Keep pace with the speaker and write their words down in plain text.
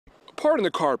Pardon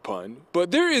the car pun, but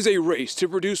there is a race to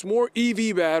produce more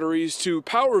EV batteries to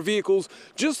power vehicles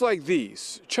just like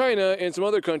these. China and some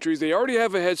other countries, they already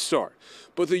have a head start.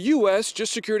 But the U.S.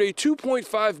 just secured a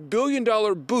 $2.5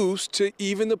 billion boost to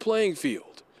even the playing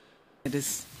field. It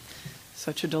is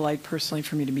such a delight personally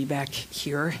for me to be back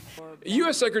here.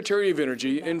 U.S. Secretary of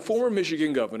Energy and former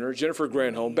Michigan Governor Jennifer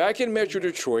Granholm back in Metro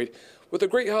Detroit with a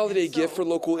great holiday gift for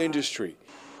local industry.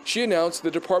 She announced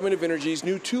the Department of Energy's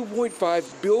new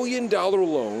 $2.5 billion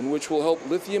loan, which will help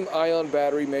lithium-ion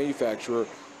battery manufacturer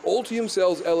Ultium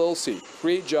Cells LLC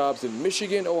create jobs in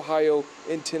Michigan, Ohio,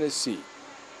 and Tennessee.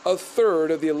 A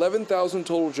third of the 11,000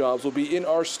 total jobs will be in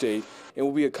our state and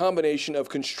will be a combination of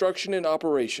construction and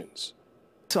operations.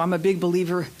 So I'm a big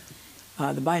believer.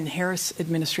 The Biden-Harris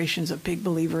administration is a big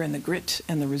believer in the grit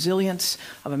and the resilience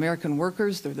of American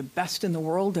workers. They're the best in the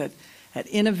world at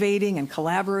innovating and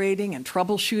collaborating and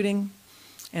troubleshooting.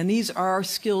 And these are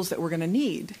skills that we're going to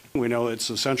need. We know it's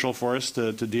essential for us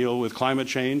to deal with climate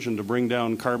change and to bring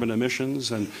down carbon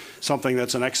emissions, and something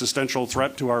that's an existential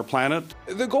threat to our planet.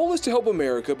 The goal is to help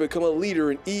America become a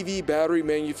leader in EV battery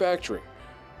manufacturing.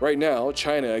 Right now,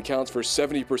 China accounts for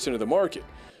 70% of the market.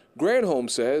 Granholm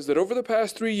says that over the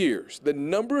past 3 years, the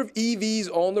number of EVs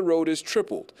on the road has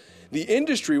tripled. The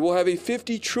industry will have a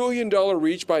 $50 trillion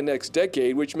reach by next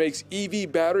decade, which makes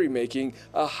EV battery making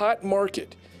a hot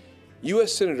market.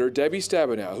 U.S. Senator Debbie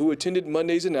Stabenow, who attended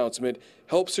Monday's announcement,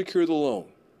 helped secure the loan.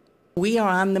 We are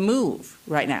on the move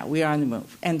right now. We are on the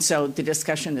move. And so the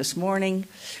discussion this morning,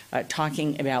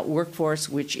 talking about workforce,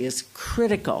 which is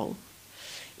critical,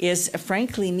 is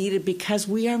frankly needed because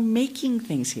we are making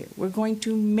things here. We're going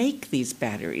to make these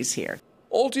batteries here.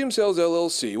 Ultium Cells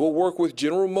LLC will work with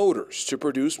General Motors to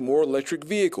produce more electric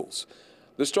vehicles.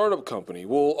 The startup company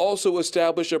will also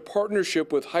establish a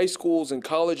partnership with high schools and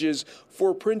colleges for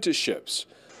apprenticeships.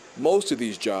 Most of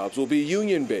these jobs will be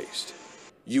union-based.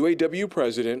 UAW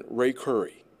President Ray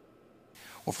Curry.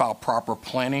 Without proper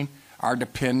planning, our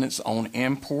dependence on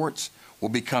imports will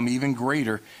become even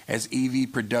greater as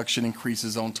EV production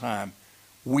increases on time.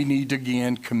 We need to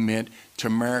again commit to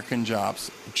American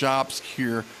jobs, jobs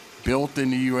here built in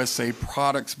the USA,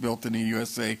 products built in the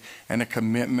USA, and a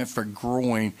commitment for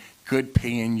growing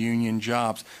good-paying union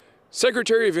jobs.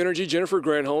 Secretary of Energy Jennifer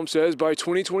Granholm says by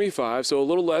 2025, so a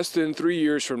little less than 3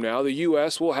 years from now, the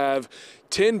U.S. will have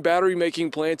 10 battery-making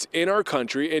plants in our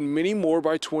country and many more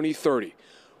by 2030.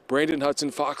 Brandon Hudson,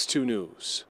 Fox 2 News.